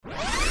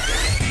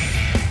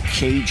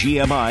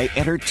KGMI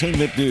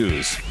Entertainment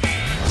News.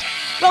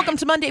 Welcome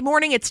to Monday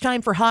morning. It's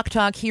time for Hawk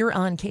Talk here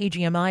on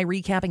KGMI,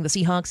 recapping the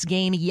Seahawks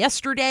game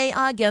yesterday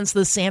against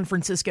the San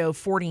Francisco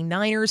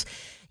 49ers.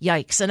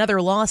 Yikes,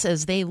 another loss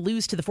as they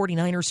lose to the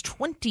 49ers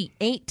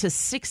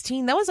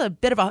 28-16. That was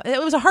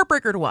it was a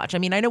heartbreaker to watch. I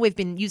mean, I know we've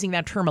been using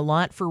that term a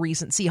lot for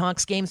recent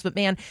Seahawks games, but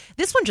man,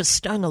 this one just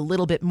stung a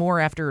little bit more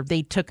after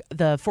they took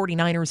the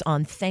 49ers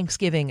on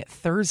Thanksgiving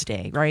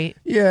Thursday, right?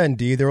 Yeah,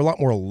 indeed. There were a lot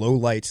more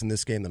lowlights in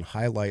this game than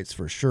highlights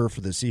for sure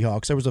for the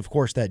Seahawks. There was, of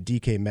course, that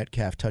DK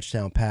Metcalf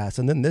touchdown pass,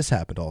 and then this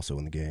happened also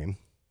in the game.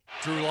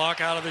 Drew Lock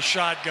out of the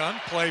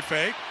shotgun, play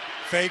fake.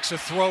 Fakes a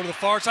throw to the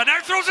far side. Now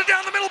he throws it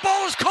down the middle.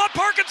 Ball is caught.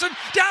 Parkinson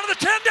down to the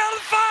 10, down to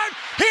the 5.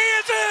 He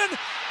is in.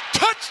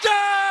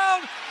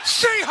 Touchdown,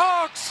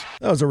 Seahawks.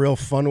 That was a real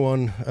fun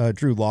one.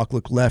 Drew Lock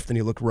looked left, then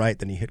he looked right,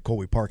 then he hit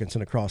Colby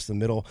Parkinson across the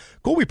middle.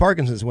 Colby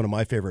Parkinson is one of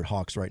my favorite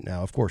Hawks right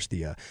now. Of course,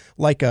 the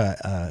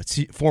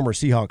former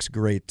Seahawks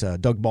great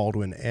Doug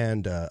Baldwin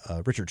and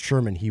Richard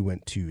Sherman, he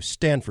went to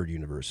Stanford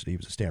University. He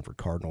was a Stanford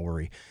Cardinal where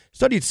he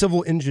studied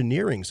civil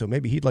engineering, so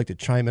maybe he'd like to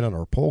chime in on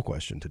our poll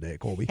question today,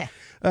 Colby.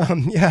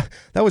 Yeah,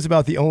 that was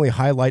about the only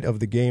highlight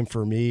of the game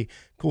for me.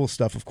 Cool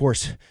stuff. Of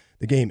course,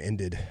 the game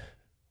ended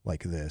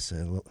like this.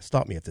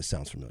 Stop me if this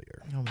sounds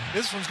familiar.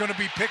 This one's going to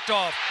be picked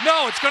off.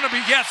 No, it's going to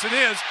be, yes, it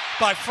is,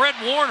 by Fred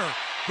Warner,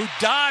 who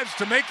dives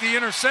to make the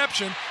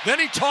interception. Then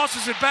he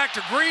tosses it back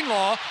to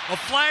Greenlaw. A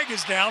flag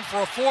is down for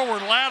a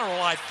forward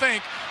lateral, I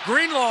think.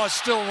 Greenlaw is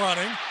still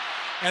running,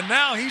 and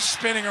now he's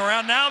spinning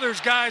around. Now there's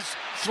guys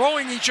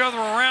throwing each other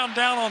around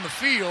down on the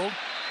field.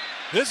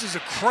 This is a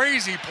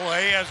crazy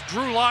play as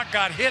Drew Lock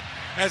got hit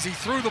as he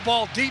threw the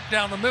ball deep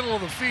down the middle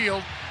of the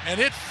field, and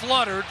it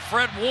fluttered.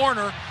 Fred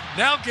Warner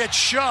now gets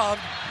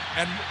shoved,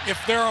 and if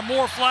there are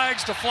more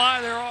flags to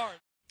fly, there are.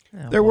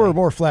 There were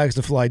more flags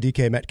to fly.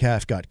 DK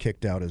Metcalf got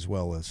kicked out as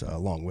well as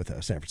along with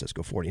a San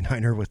Francisco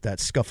 49er with that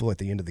scuffle at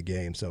the end of the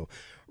game. So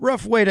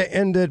rough way to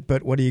end it,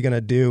 but what are you going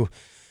to do?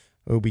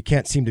 We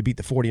can't seem to beat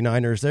the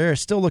 49ers. They're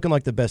still looking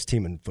like the best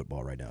team in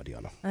football right now,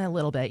 Dianna. A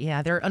little bit,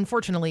 yeah. They're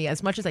unfortunately,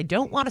 as much as I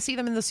don't want to see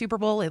them in the Super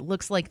Bowl, it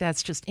looks like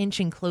that's just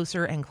inching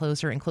closer and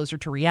closer and closer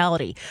to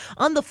reality.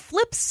 On the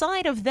flip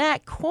side of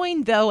that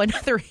coin, though,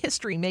 another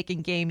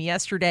history-making game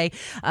yesterday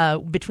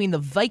between the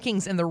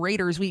Vikings and the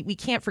Raiders. We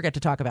can't forget to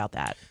talk about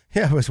that.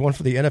 Yeah, it was one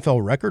for the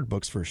NFL record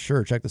books for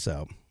sure. Check this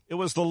out. It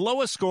was the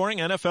lowest-scoring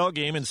NFL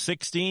game in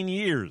 16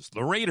 years.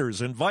 The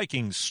Raiders and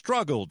Vikings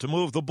struggled to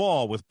move the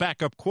ball with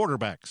backup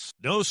quarterbacks.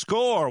 No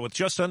score with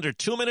just under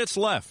 2 minutes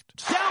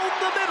left. Down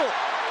the middle,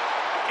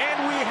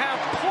 and we have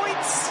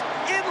points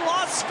in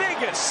Las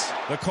Vegas.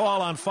 The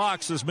call on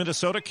Fox as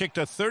Minnesota kicked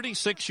a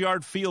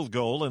 36-yard field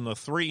goal in the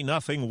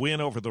 3-0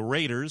 win over the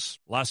Raiders.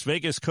 Las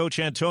Vegas coach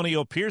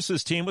Antonio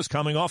Pierce's team was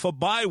coming off a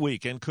bye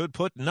week and could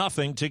put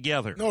nothing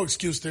together. No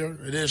excuse there.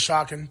 It is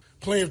shocking.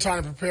 Plenty of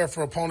time to prepare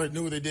for opponent.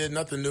 Knew what they did,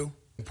 nothing new.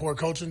 Poor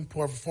coaching,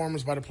 poor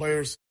performance by the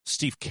players.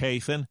 Steve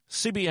Kathan,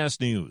 CBS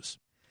News.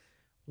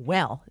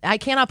 Well, I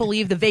cannot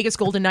believe the Vegas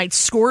Golden Knights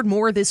scored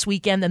more this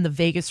weekend than the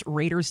Vegas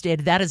Raiders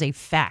did. That is a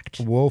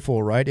fact.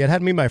 Woeful, right? It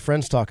had me and my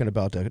friends talking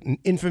about an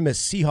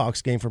infamous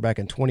Seahawks game from back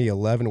in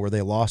 2011 where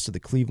they lost to the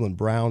Cleveland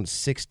Browns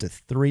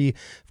 6-3.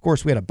 Of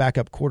course, we had a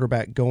backup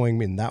quarterback going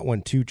in that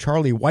one too.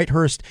 Charlie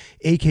Whitehurst,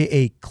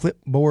 a.k.a.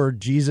 Clipboard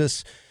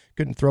Jesus.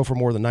 Couldn't throw for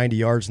more than 90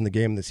 yards in the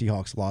game. The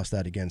Seahawks lost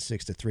that again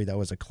 6-3. That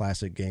was a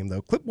classic game,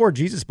 though. Clipboard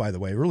Jesus, by the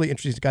way, really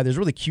interesting guy. There's a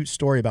really cute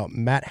story about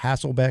Matt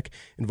Hasselbeck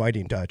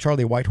inviting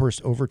Charlie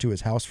Whitehurst over to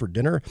his house for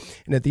dinner.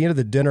 And at the end of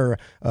the dinner,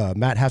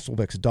 Matt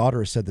Hasselbeck's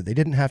daughter said that they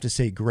didn't have to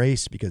say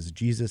grace because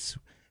Jesus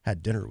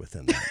had dinner with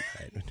him that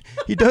night.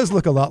 He does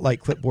look a lot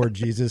like Clipboard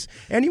Jesus,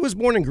 and he was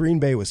born in Green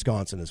Bay,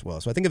 Wisconsin as well.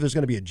 So I think if there's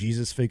going to be a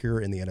Jesus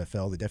figure in the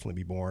NFL, they'd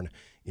definitely be born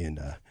in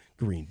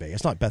Green Bay.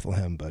 It's not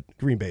Bethlehem, but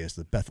Green Bay is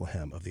the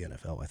Bethlehem of the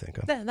NFL, I think.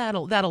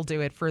 That'll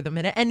do it for the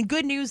minute. And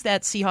good news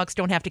that Seahawks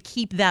don't have to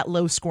keep that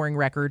low-scoring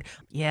record.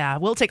 Yeah,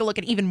 we'll take a look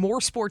at even more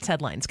sports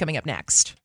headlines coming up next.